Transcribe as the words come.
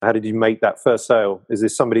How did you make that first sale? Is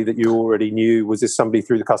this somebody that you already knew? Was this somebody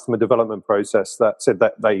through the customer development process that said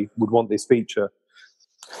that they would want this feature?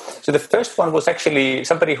 So the first one was actually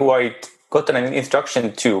somebody who I got an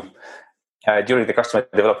introduction to during the customer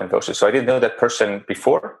development process. So I didn't know that person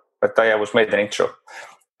before, but I was made an intro.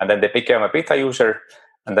 And then they became a beta user.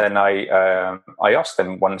 And then I asked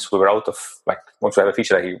them once we were out of, once we have a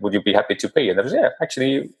feature, would you be happy to pay? And they was, yeah,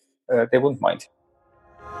 actually, they wouldn't mind.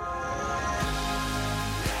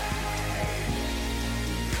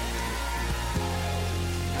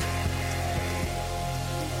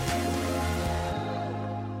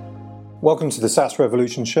 Welcome to the SaaS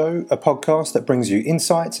Revolution Show, a podcast that brings you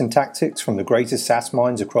insights and tactics from the greatest SaaS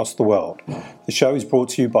minds across the world. The show is brought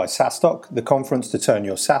to you by SaaStock, the conference to turn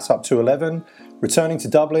your SaaS up to 11, returning to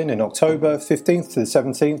Dublin in October 15th to the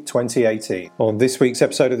 17th, 2018. On this week's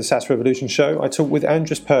episode of the SaaS Revolution Show, I talk with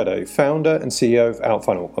Andrus Purde, founder and CEO of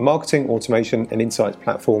Outfunnel, a marketing, automation and insights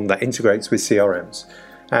platform that integrates with CRMs.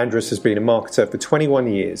 Andrus has been a marketer for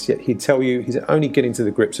 21 years, yet he'd tell you he's only getting to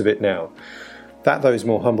the grips of it now. That, though, is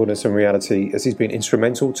more humbleness and reality, as he's been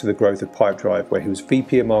instrumental to the growth of Pipedrive, where he was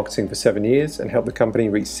VP of Marketing for 7 years and helped the company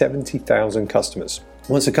reach 70,000 customers.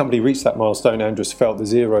 Once the company reached that milestone, Andrus felt the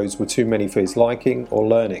zeros were too many for his liking or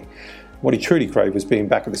learning. What he truly craved was being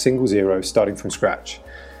back at the single zero, starting from scratch.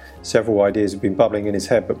 Several ideas had been bubbling in his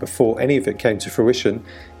head, but before any of it came to fruition,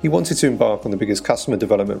 he wanted to embark on the biggest customer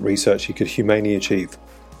development research he could humanely achieve.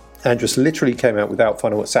 Andrus literally came out with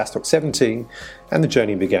Outfunnel at SaaStock 17, and the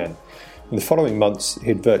journey began. In the following months,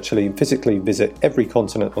 he'd virtually and physically visit every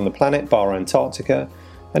continent on the planet, bar Antarctica,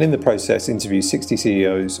 and in the process interview 60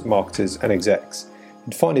 CEOs, marketers and execs.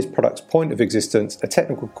 He'd find his product's point of existence, a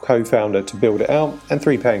technical co-founder to build it out, and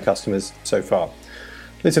 3 paying customers so far.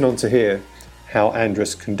 Listen on to hear how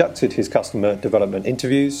Andrus conducted his customer development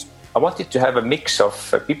interviews. I wanted to have a mix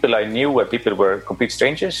of people I knew and people were complete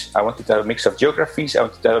strangers. I wanted to have a mix of geographies. I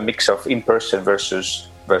wanted to have a mix of in-person versus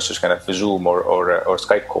kind of Zoom or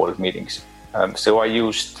Skype call meetings. So I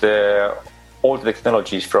used all the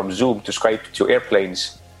technologies from Zoom to Skype to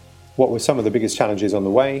airplanes. What were some of the biggest challenges on the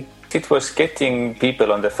way? It was getting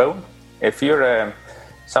people on the phone. If you're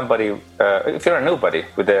if you're a nobody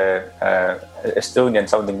with a Estonian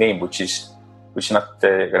sounding name, which is not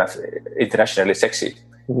kind of internationally sexy,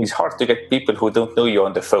 it's hard to get people who don't know you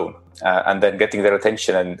on the phone, and then getting their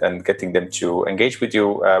attention and getting them to engage with you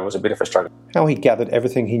was a bit of a struggle. How he gathered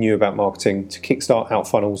everything he knew about marketing to kickstart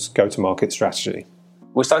Outfunnel's go-to-market strategy.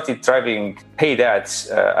 We started driving paid ads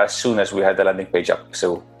as soon as we had the landing page up.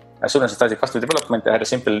 So as soon as I started customer development, I had a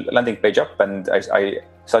simple landing page up, and I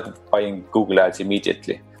started buying Google ads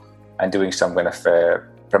immediately and doing some kind of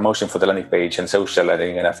promotion for the landing page and social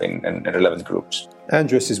adding in relevant groups.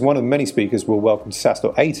 Andrus is one of the many speakers we'll welcome to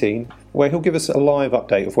SaaStock 18, where he'll give us a live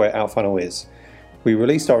update of where Outfunnel is. We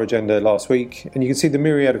released our agenda last week, and you can see the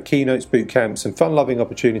myriad of keynotes, boot camps, and fun-loving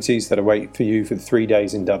opportunities that await for you for the 3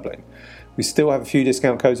 days in Dublin. We still have a few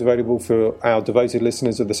discount codes available for our devoted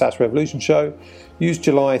listeners of the SaaS Revolution Show. Use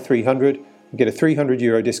July 300 and get a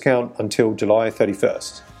 €300 discount until July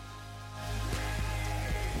 31st.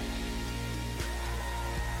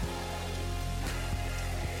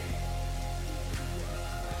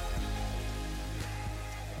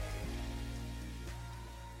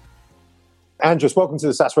 Andrus, welcome to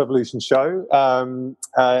the SaaS Revolution Show.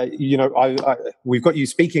 We've got you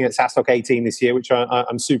speaking at SaaStock 18 this year, which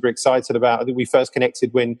I'm super excited about. I think we first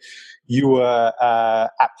connected when you were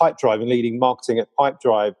at Pipedrive and leading marketing at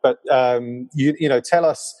Pipedrive. But tell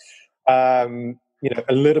us a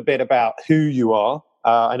little bit about who you are.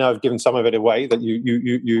 I know I've given some of it away that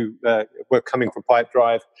you were coming from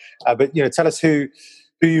Pipedrive, but tell us who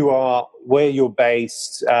you are, where you're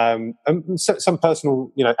based, and some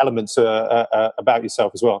personal, elements about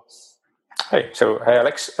yourself as well. Hey,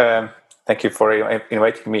 Alex. Thank you for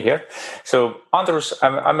inviting me here. So, Andrus,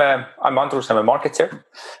 I'm Andrus. I'm a marketer.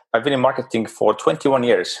 I've been in marketing for 21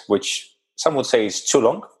 years, which some would say is too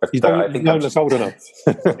long. But I think I'm just old enough.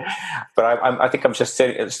 But I think I'm just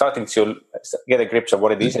starting to get a grip of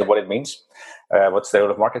what it is and what it means. What's the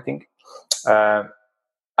role of marketing?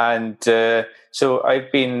 So I've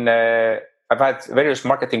had various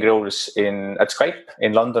marketing roles at Skype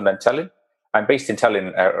in London and Tallinn. I'm based in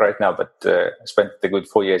Tallinn right now, but spent a good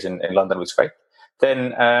 4 years in London with Skype.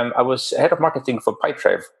 Then I was head of marketing for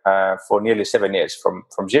Pipedrive for nearly 7 years,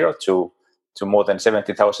 from zero to more than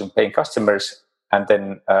 70,000 paying customers. And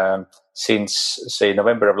then since, say,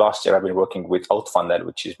 November of last year, I've been working with Outfunnel,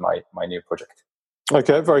 which is my new project.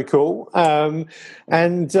 Okay, very cool. Yeah,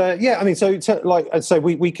 I mean, so like I say,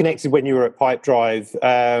 we connected when you were at Pipedrive.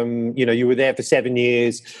 You were there for 7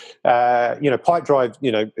 years. Pipedrive,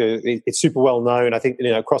 it's super well known. I think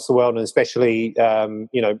across the world, and especially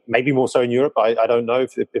maybe more so in Europe. I don't know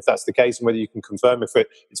if that's the case, and whether you can confirm if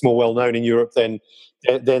it's more well known in Europe than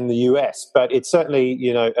the US. But it's certainly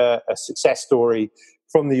a success story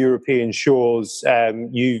from the European shores.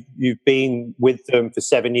 You've been with them for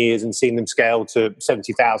 7 years and seen them scale to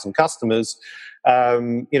 70,000 customers.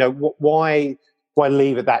 Why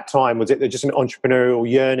leave at that time? Was it just an entrepreneurial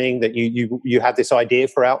yearning that you had this idea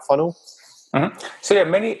for Outfunnel? Mm-hmm. So yeah,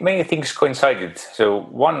 many things coincided. So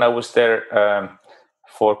one, I was there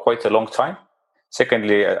for quite a long time.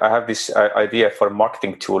 Secondly, I have this idea for a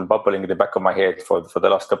marketing tool bubbling in the back of my head for the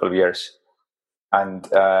last couple of years, and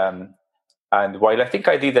while I think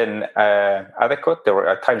I did an adequate, there were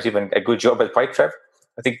at times even a good job at Pipedrive,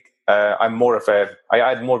 I think I add more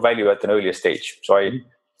value at an earlier stage. So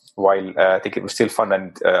while I think it was still fun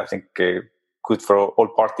and I think good for all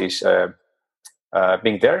parties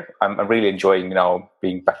being there, I'm really enjoying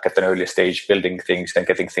being back at an earlier stage, building things and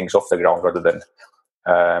getting things off the ground rather than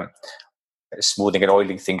smoothing and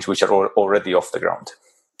oiling things which are already off the ground.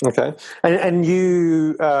 Okay, and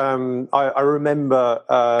you, I remember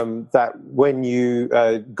that when you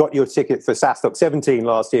got your ticket for SaaStock 17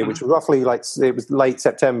 last year, which was roughly it was late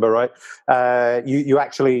September, right? You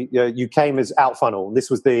actually you came as Outfunnel. This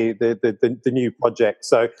was the new project.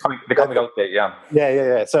 So the coming out day, yeah.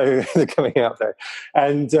 Yeah. So the coming out day,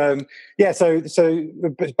 and So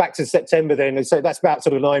back to September then. So that's about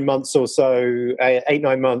sort of 9 months or so,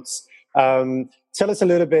 8-9 months. Tell us a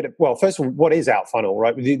little bit. Well, first of all, what is Outfunnel,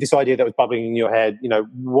 right? This idea that was bubbling in your head,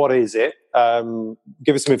 what is it?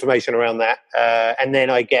 Give us some information around that, and then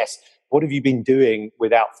I guess what have you been doing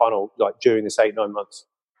with Outfunnel during this 8-9 months?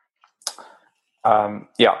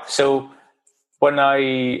 So when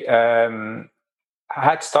I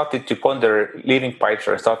had started to ponder leaving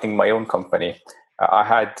Pipedrive and starting my own company, I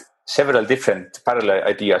had several different parallel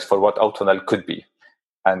ideas for what Outfunnel could be,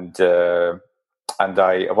 and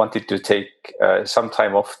I wanted to take some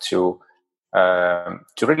time off to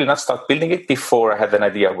really not start building it before I had an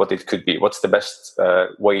idea of what it could be. What's the best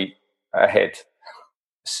way ahead?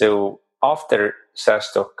 So after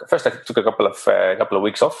SaaStock, first I took a couple of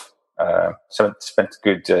weeks off. Spent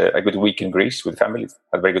a good week in Greece with family.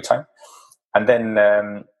 Had a very good time, and then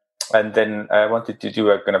I wanted to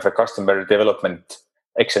do a kind of a customer development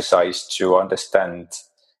exercise to understand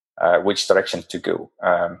which direction to go.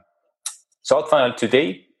 So Outfunnel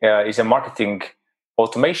today is a marketing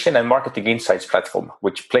automation and marketing insights platform,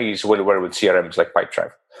 which plays well with CRMs like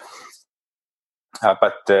Pipedrive.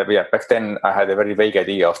 But back then I had a very vague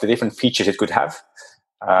idea of the different features it could have,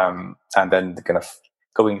 and then kind of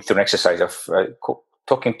going through an exercise of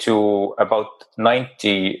talking to about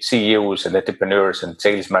 90 CEOs and entrepreneurs and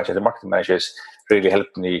sales managers and marketing managers really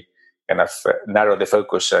helped me kind of narrow the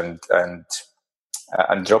focus and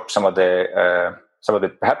drop some of the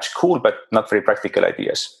perhaps cool but not very practical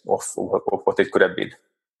ideas of what it could have been.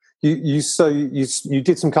 You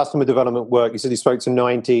did some customer development work. You said you spoke to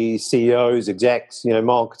 90 CEOs, execs,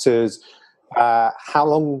 marketers. How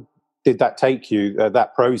long did that take you,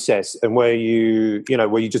 that process? And were you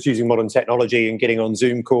just using modern technology and getting on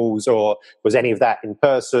Zoom calls, or was any of that in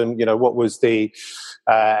person? What was the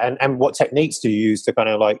and what techniques do you use to kind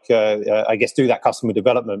of I guess do that customer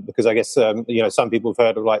development? Because I guess some people have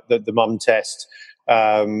heard of the mum test.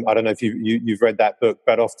 I don't know if you've read that book,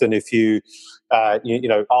 but often if you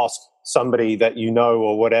ask somebody that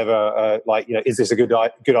or whatever, is this a good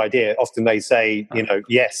idea? Often they say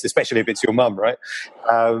yes, especially if it's your mum, right?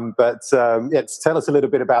 Tell us a little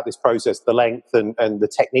bit about this process, the length and the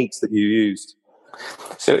techniques that you used.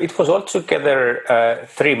 So it was altogether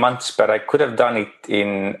 3 months, but I could have done it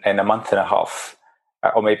in a month and a half.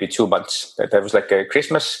 Or maybe 2 months. There was a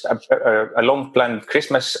Christmas, a long planned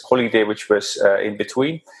Christmas holiday, which was in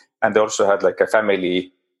between, and they also had a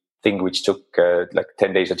family thing, which took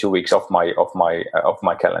 10 days or 2 weeks off my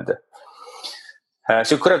calendar.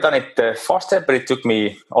 So could have done it faster, but it took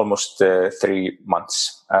me almost 3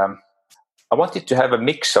 months. I wanted to have a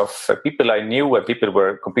mix of people I knew and people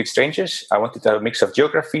were complete strangers. I wanted to have a mix of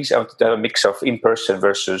geographies. I wanted to have a mix of in-person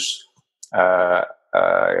versus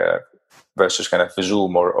kind of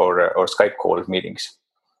Zoom or Skype call meetings.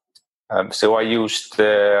 So I used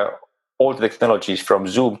all the technologies from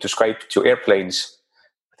Zoom to Skype to airplanes.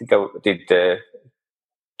 I think I did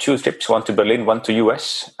 2 trips, one to Berlin, one to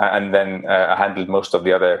US, and then I handled most of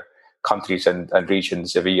the other countries and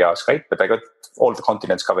regions via Skype. But I got all the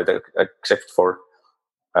continents covered except for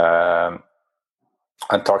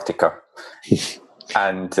Antarctica.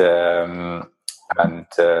 and try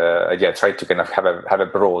to kind of have a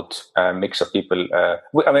broad mix of people.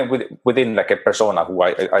 Within like a persona who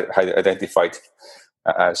I identified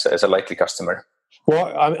as a likely customer.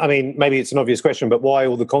 Well, I mean, maybe it's an obvious question, but why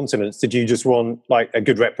all the continents? Did you just want like a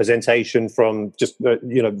good representation from just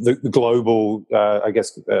the global,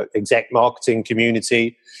 exec marketing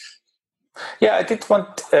community? Yeah, I did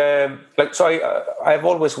want I've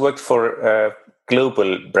always worked for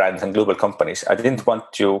global brands and global companies. I didn't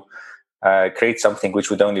want to create something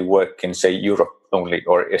which would only work in, say, Europe only,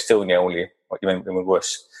 or Estonia only, or even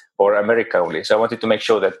worse, or America only. So I wanted to make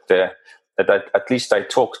sure that at least I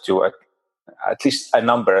talked to at least a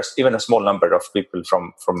number, even a small number of people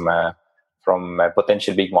from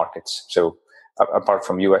potential big markets. So apart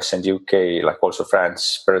from US and UK, like also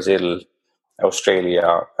France, Brazil,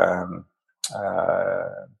 Australia,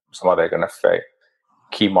 some other kind of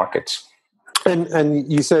key markets.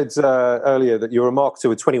 And you said earlier that you're a marketer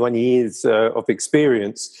with 21 years of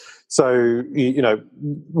experience. So,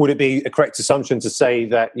 would it be a correct assumption to say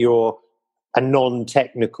that you're a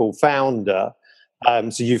non-technical founder?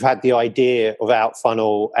 So you've had the idea of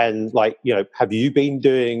Outfunnel, and have you been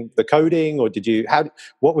doing the coding, or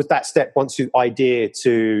what was that step once you idea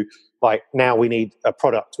to now we need a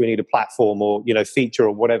product, we need a platform, or feature,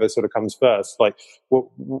 or whatever sort of comes first?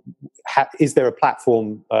 Is there a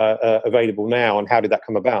platform available now, and how did that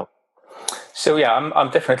come about? So yeah,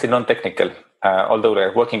 I'm definitely non-technical,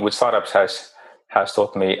 although working with startups has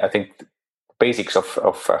taught me, I think, basics of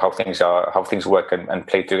how things work and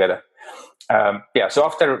play together. So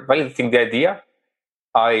after validating the idea,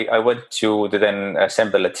 I went to then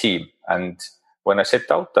assemble a team. And when I set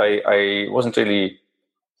out, I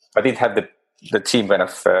didn't have the team kind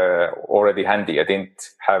of already handy. I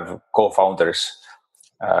didn't have co-founders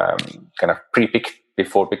kind of pre-picked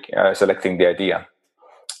before selecting the idea.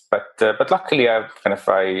 But luckily,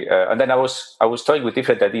 and then I was toying with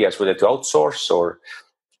different ideas, whether to outsource or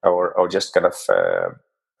just kind of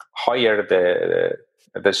hire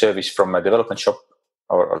the service from a development shop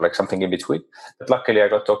or like something in between. But luckily, I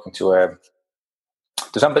got talking to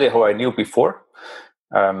somebody who I knew before,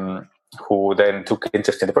 who then took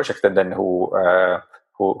interest in the project, and then who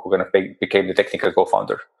kind of became the technical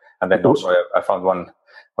co-founder. And then also I found one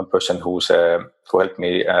person who helped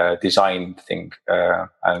me design the thing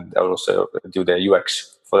and also do the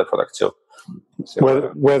UX for the product. So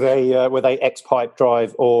were they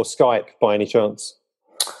ex-Pipedrive or Skype by any chance?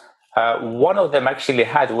 One of them actually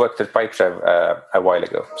had worked at Pipedrive a while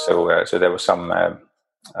ago, so there was some.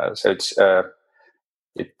 So it's I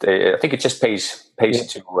think it just pays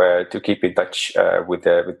to keep in touch with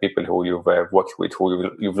people who you've worked with, who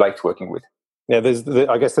you've liked working with. Yeah,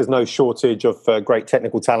 I guess there's no shortage of great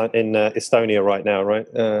technical talent in Estonia right now, right?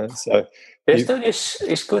 Estonia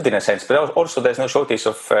is good in a sense, but also there's no shortage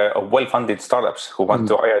of well-funded startups who want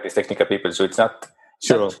to hire these technical people. So it's not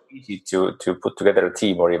easy to put together a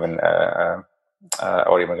team or even kind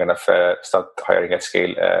of start hiring at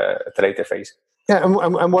scale at a later phase. Yeah,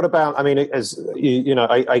 and what about? I mean, as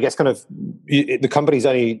I guess kind of the company's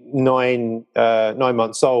only 9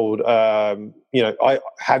 months old. Have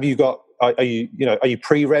you got? Are you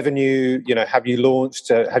pre-revenue? Have you launched?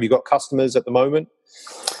 Have you got customers at the moment?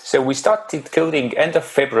 So we started coding end of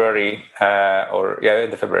February,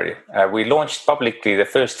 end of February. We launched publicly the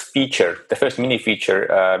first mini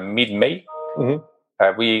feature, mid-May.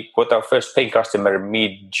 Mm-hmm. We got our first paying customer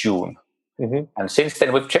mid-June. Mm-hmm. And since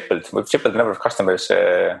then we've tripled the number of customers.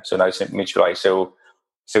 So now it's mid-July. So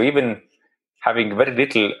even having very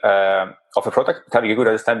little of a product, but having a good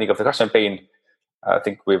understanding of the customer pain, I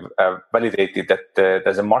think we've validated that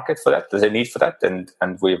there's a market for that, there's a need for that, and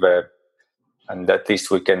we've and at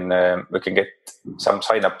least we can get some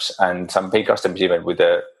signups and some paying customers even with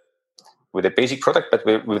a basic product, but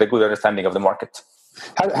with a good understanding of the market.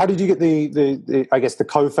 How did you get the I guess the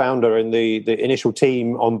co-founder and the initial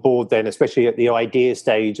team on board then, especially at the idea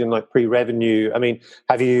stage and pre-revenue? I mean,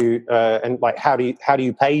 have you and how do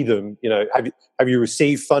you pay them? Have you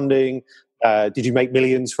received funding? Did you make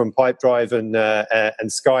millions from Pipedrive and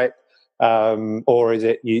Skype, or is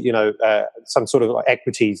it some sort of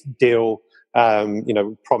equities deal?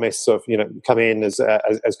 Promise of come in as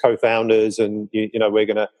co-founders and we're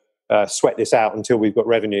going to sweat this out until we've got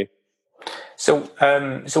revenue. So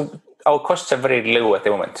our costs are very low at the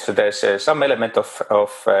moment. So there's some element of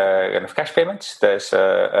kind of cash payments. There's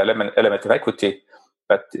an element of equity,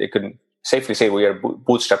 but you can safely say we are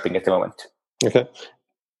bootstrapping at the moment. Okay.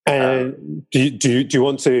 And do you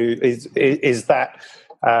want to? Is that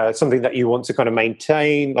something that you want to kind of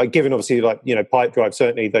maintain? Like, given obviously, like, Pipedrive,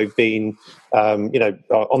 certainly they've been, on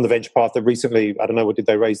the venture path. That recently, I don't know, what did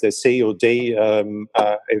they raise, their C or D?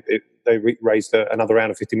 They raised another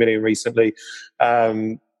round of 50 million recently.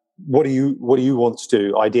 What do you want to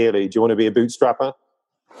do ideally? Do you want to be a bootstrapper?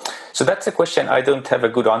 So that's a question I don't have a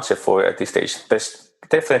good answer for at this stage. There's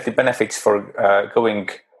definitely benefits for going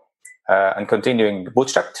and continuing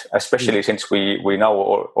bootstrapped, especially since we now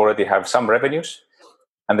already have some revenues,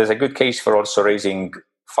 and there's a good case for also raising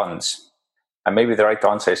funds. And maybe the right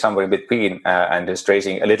answer is somewhere in between and just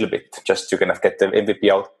raising a little bit, just to kind of get the MVP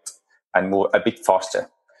out and move a bit faster.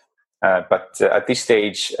 But at this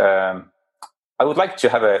stage, I would like to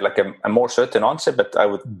have a more certain answer, but I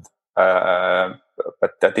would.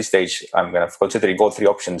 But at this stage, I'm kind of considering all three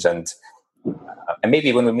options, and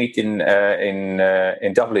maybe when we meet in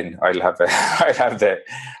Dublin, I'll have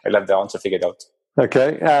the answer figured out.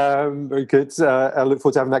 Okay, very good. I look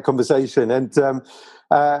forward to having that conversation. And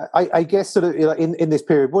I guess sort of in this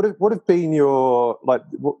period, what have been your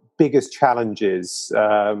biggest challenges?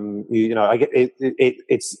 I get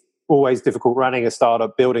it's always difficult running a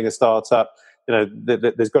startup, building a startup.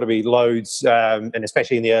 There's got to be loads, and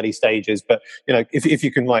especially in the early stages. But if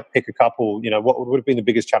you can pick a couple, what would have been the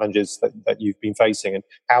biggest challenges that you've been facing, and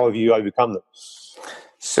how have you overcome them?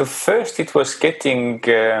 So first, it was getting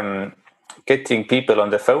people on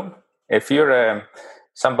the phone. If you're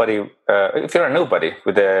if you're a nobody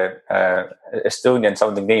with a Estonian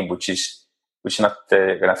sounding name, which is not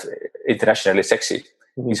kind of internationally sexy,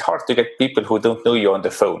 it's hard to get people who don't know you on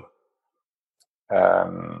the phone.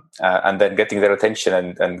 And then getting their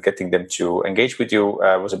attention and getting them to engage with you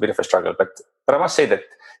was a bit of a struggle. But I must say that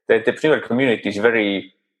the entrepreneur community is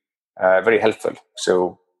very, very helpful.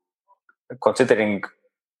 So considering,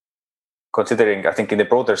 I think in the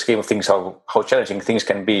broader scheme of things, how challenging things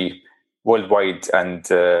can be worldwide and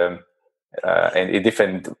in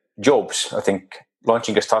different jobs, I think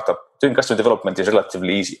launching a startup, doing customer development is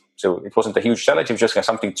relatively easy. So it wasn't a huge challenge. It was just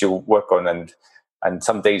something to work on, and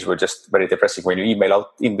some days were just very depressing when you email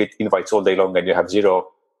out invites all day long and you have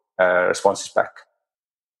zero responses back.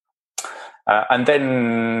 And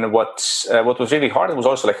then what was really hard was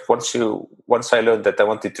also once I learned that I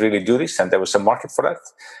wanted to really do this and there was some market for that,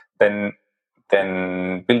 then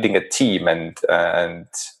building a team and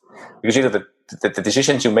because the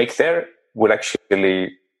decisions you make there will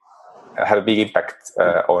actually have a big impact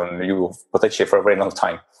on you potentially for a very long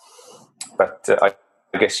time. But I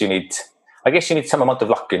guess you need some amount of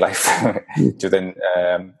luck in life to then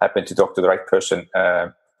happen to talk to the right person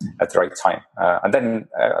at the right time. And then,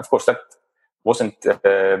 of course, that wasn't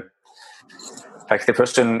the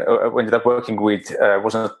person we ended up working with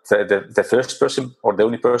wasn't the first person or the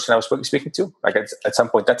only person I was speaking to. At some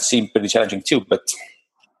point, that seemed pretty challenging too. But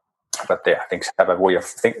yeah, things have a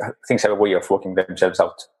way of working themselves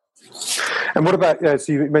out. And what about,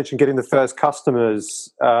 so you mentioned getting the first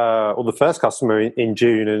customers or the first customer in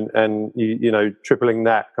June and tripling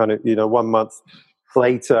that kind of, 1 month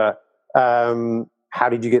later. How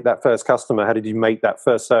did you get that first customer? How did you make that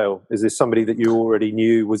first sale? Is this somebody that you already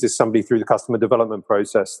knew? Was this somebody through the customer development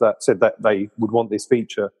process that said that they would want this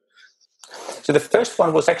feature? So the first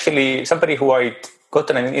one was actually somebody who I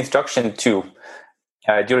gotten an introduction to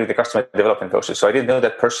during the customer development process. So I didn't know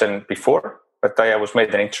that person before, but I was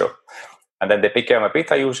made an intro. And then they became a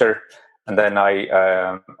beta user. And then I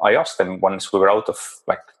asked them once we were out of,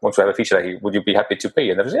 once we have a feature, would you be happy to pay?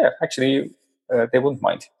 And they was, yeah, actually, they wouldn't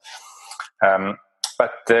mind. So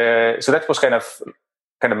that was kind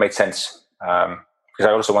of made sense. Because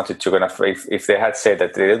I also wanted to if they had said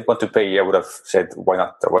that they didn't want to pay, I would have said, why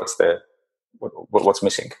not? Or what's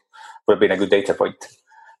missing? Would have been a good data point.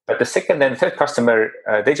 But the second and third customer,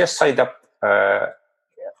 they just signed up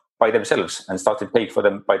by themselves and started paying for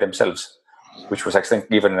them by themselves, which was actually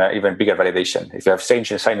even bigger validation. If you have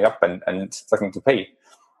strangers signing up and starting to pay,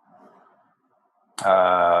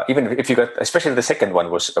 even if you got, especially the second one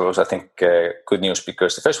was I think good news,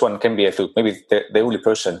 because the first one can be a fluke. Maybe the only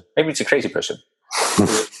person, maybe it's a crazy person,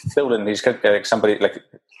 stolen his somebody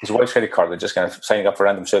his wife's credit card and just kind of signing up for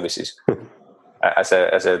random services as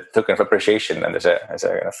a token of appreciation and as a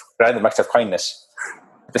kind of random act of kindness.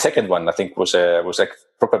 The second one, I think, was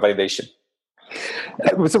proper validation.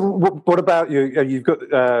 So what about you? You've got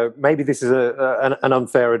maybe this is an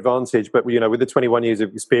unfair advantage, but with the 21 years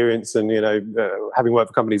of experience and having worked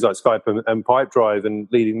for companies like Skype and Pipedrive and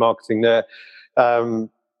leading marketing there,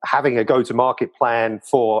 having a go-to-market plan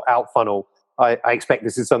for Outfunnel, I expect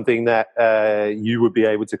this is something that you would be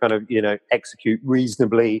able to kind of execute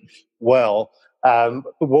reasonably well.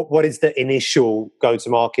 What is the initial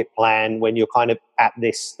go-to-market plan when you're kind of at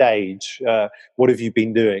this stage? What have you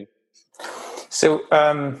been doing? So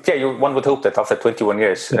one would hope that after 21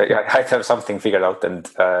 years, I'd have something figured out, and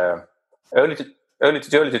early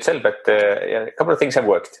to tell. But a couple of things have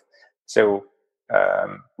worked. So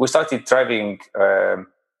we started driving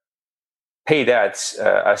paid ads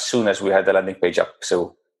as soon as we had the landing page up.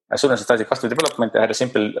 So as soon as I started customer development, I had a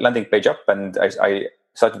simple landing page up, and I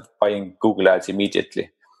started buying Google ads immediately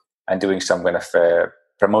and doing some kind of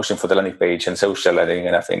promotion for the landing page and social adding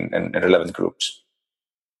in relevant groups.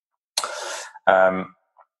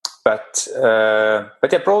 But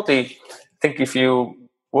broadly, I think if you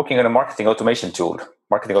working on a marketing automation tool,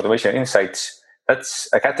 marketing automation insights, that's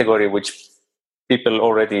a category which people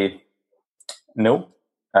already know,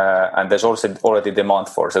 and there's also already demand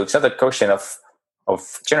for. So it's not a question of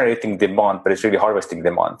generating demand, but it's really harvesting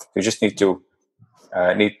demand. You just need to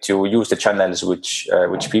use the channels which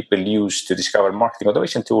people use to discover marketing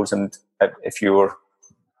automation tools, and if you're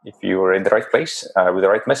in the right place with the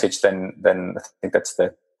right message, then I think that's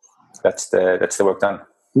the work done.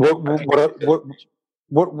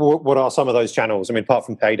 What are some of those channels? I mean, apart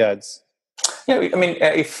from paid ads. Yeah, I mean,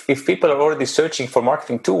 if people are already searching for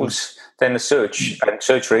marketing tools, then the search and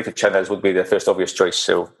search-related channels would be the first obvious choice.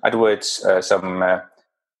 So AdWords, some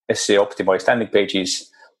SEO optimized landing pages.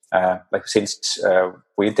 Like since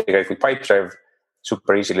we integrate with Pipedrive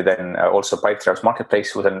super easily, then also Pipedrive's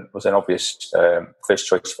marketplace was an obvious first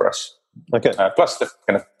choice for us. Okay. Plus the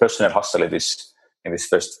kind of personal hustle in this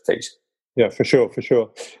first phase. Yeah, for sure.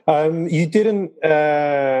 You didn't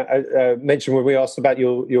mention when we asked about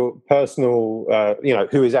your personal,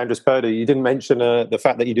 who is Andrus Purde. You didn't mention the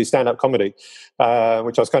fact that you do stand-up comedy,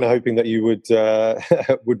 which I was kind of hoping that you would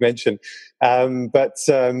would mention. Why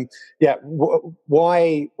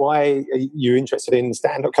are you interested in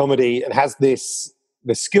stand-up comedy, and has the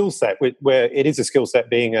skill set, where it is a skill set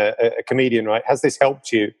being a comedian, right? Has this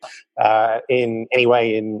helped you in any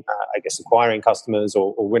way in, I guess, acquiring customers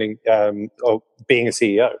or winning or being a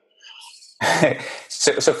CEO?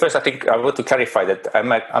 So first, I think I want to clarify that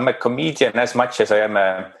I'm a comedian as much as I am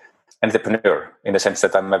an entrepreneur, in the sense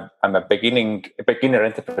that I'm a beginner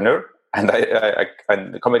entrepreneur, and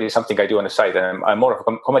and comedy is something I do on the side. And I'm more of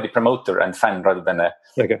a comedy promoter and fan rather than a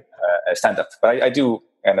stand-up. But I do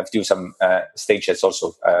kind of do some stages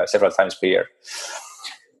also several times per year.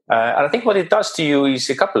 And I think what it does to you is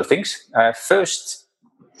a couple of things. First,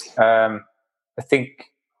 I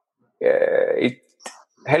think it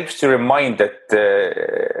helps to remind that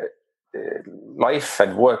life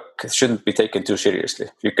and work shouldn't be taken too seriously.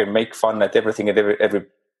 You can make fun at everything and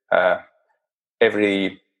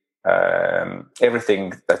everything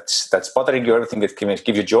that's bothering you, everything that can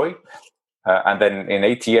give you joy. And then in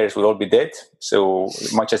 80 years, we'll all be dead. So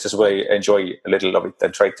you might just as well enjoy a little of it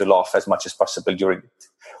and try to laugh as much as possible during it.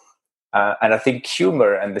 And I think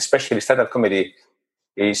humor, and especially stand-up comedy,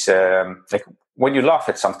 is like when you laugh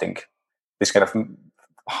at something, this kind of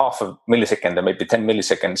half a millisecond or maybe 10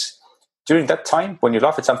 milliseconds. During that time, when you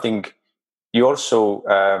laugh at something, you also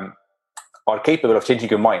are capable of changing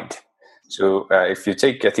your mind. So if you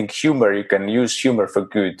take, I think, humor, you can use humor for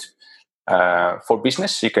good. For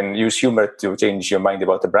business, you can use humor to change your mind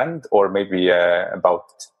about the brand, or maybe about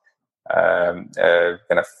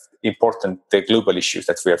kind of important global issues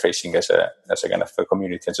that we are facing as a kind of a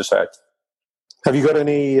community and society. Have you got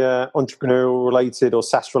any entrepreneurial-related or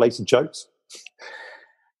SaaS-related jokes?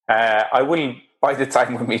 I will by the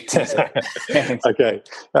time we meet. Okay,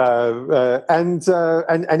 and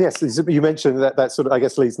yes, you mentioned that sort of, I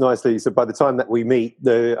guess, leads nicely. So by the time that we meet,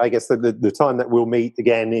 the time that we'll meet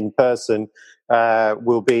again in person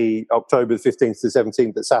will be October 15th to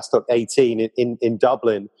 17th at SaaStock 18 in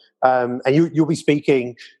Dublin, and you'll be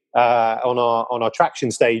speaking on our traction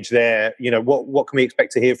stage there. You know, what can we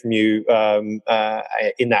expect to hear from you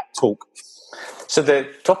in that talk? So the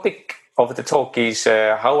topic of the talk is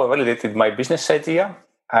how I validated my business idea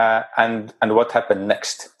and what happened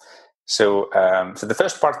next. So the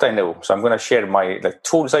first part I know. So I'm going to share my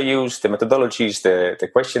tools I use, the methodologies, the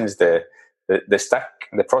questions, the stack,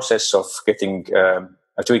 the process of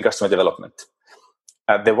doing customer development.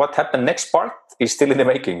 The what happened next part is still in the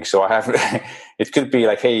making. So I have it could be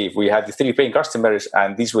like, hey, we had the 3 paying customers,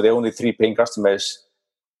 and these were the only 3 paying customers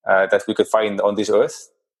that we could find on this earth.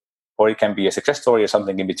 Or it can be a success story or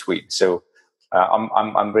something in between. So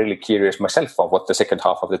I'm really curious myself of what the second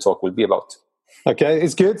half of the talk will be about. Okay,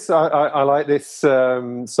 it's good. I like this.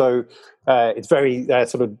 So it's very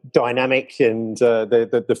sort of dynamic, and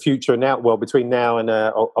the future now. Well, between now and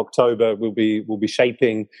October, we'll be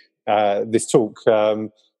shaping this talk.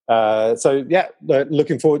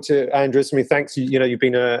 Looking forward to Andrus. I mean, thanks. You've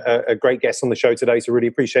been a great guest on the show today, so really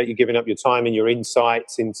appreciate you giving up your time and your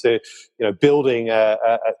insights into, building a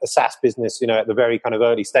SaaS business, at the very kind of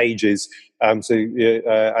early stages. I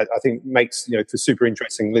think makes, for super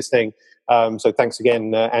interesting listening. So thanks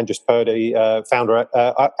again, Andrus Purde, founder at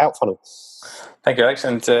Outfunnel. Thank you, Alex,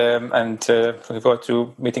 and looking forward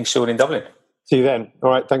to meeting soon in Dublin. See you then. All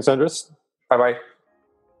right. Thanks, Andrus. Bye-bye.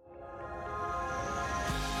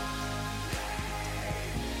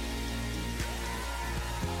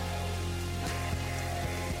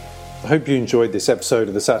 I hope you enjoyed this episode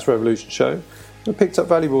of the SaaS Revolution Show and picked up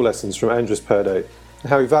valuable lessons from Andrus Purde and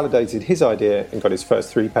how he validated his idea and got his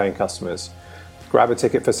first 3 paying customers. Grab a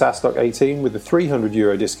ticket for SaaStock 18 with a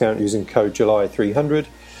 €300 discount using code July300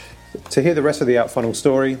 to hear the rest of the Outfunnel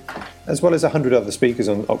story, as well as 100 other speakers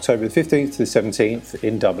on October 15th to the 17th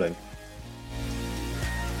in Dublin.